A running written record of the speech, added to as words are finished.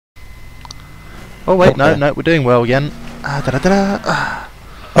Oh wait, Okay. no, we're doing well again. Da da da da.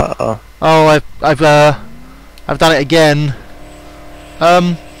 Uh-oh. Oh, I've done it again.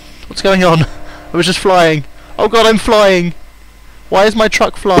 What's going on? I was just flying. Oh god, I'm flying. Why is my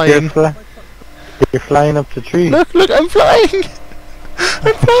truck flying? You're flying up the tree. Look, I'm flying.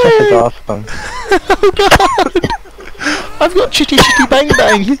 I'm flying. That's awesome. Oh god! I've got chitty chitty bang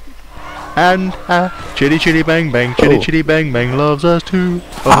bang! And chitty chitty bang bang, chitty chitty bang bang loves us too.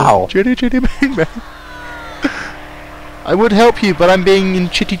 Wow. Chitty chitty bang bang. I would help you, but I'm being in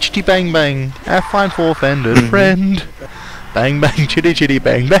chitty chitty bang bang. Have fine for offended friend. Bang bang chitty chitty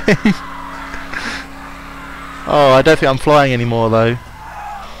bang bang. Oh, I don't think I'm flying anymore though.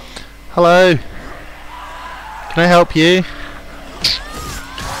 Hello? Can I help you?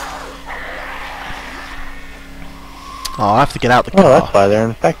 Oh, I have to get out the car. Oh, that's why they're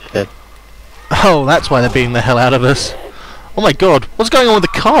infected. Oh, that's why they're beating the hell out of us. Oh my god, what's going on with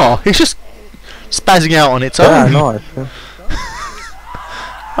the car? It's just spazzing out on its own. Yeah, I know. I see.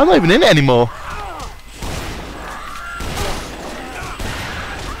 I'm not even in it anymore.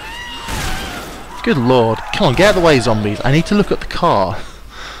 Good lord. Come on, get out of the way, zombies. I need to look at the car.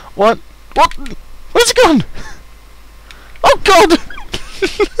 What? What? Where's it gone? Oh god!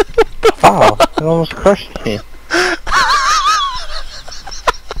 Wow, it almost crushed me.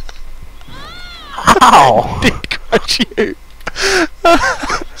 Ow! Did crush you?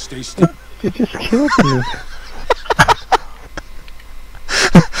 Stay still. You just killed me.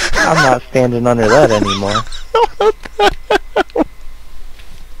 I'm not standing under that anymore.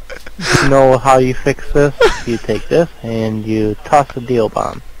 You know how you fix this? You take this and you toss a deal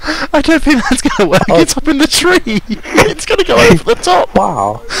bomb. I don't think that's gonna work. Oh. It's up in the tree. It's gonna go over the top.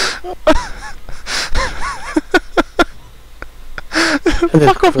 Wow.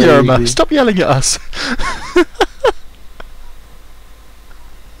 Fuck off, Yerma. Stop yelling at us.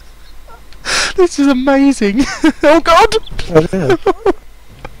 This is amazing. Oh god. It is.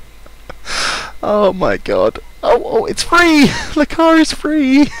 Oh my god. Oh, it's free. The car is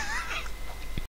free.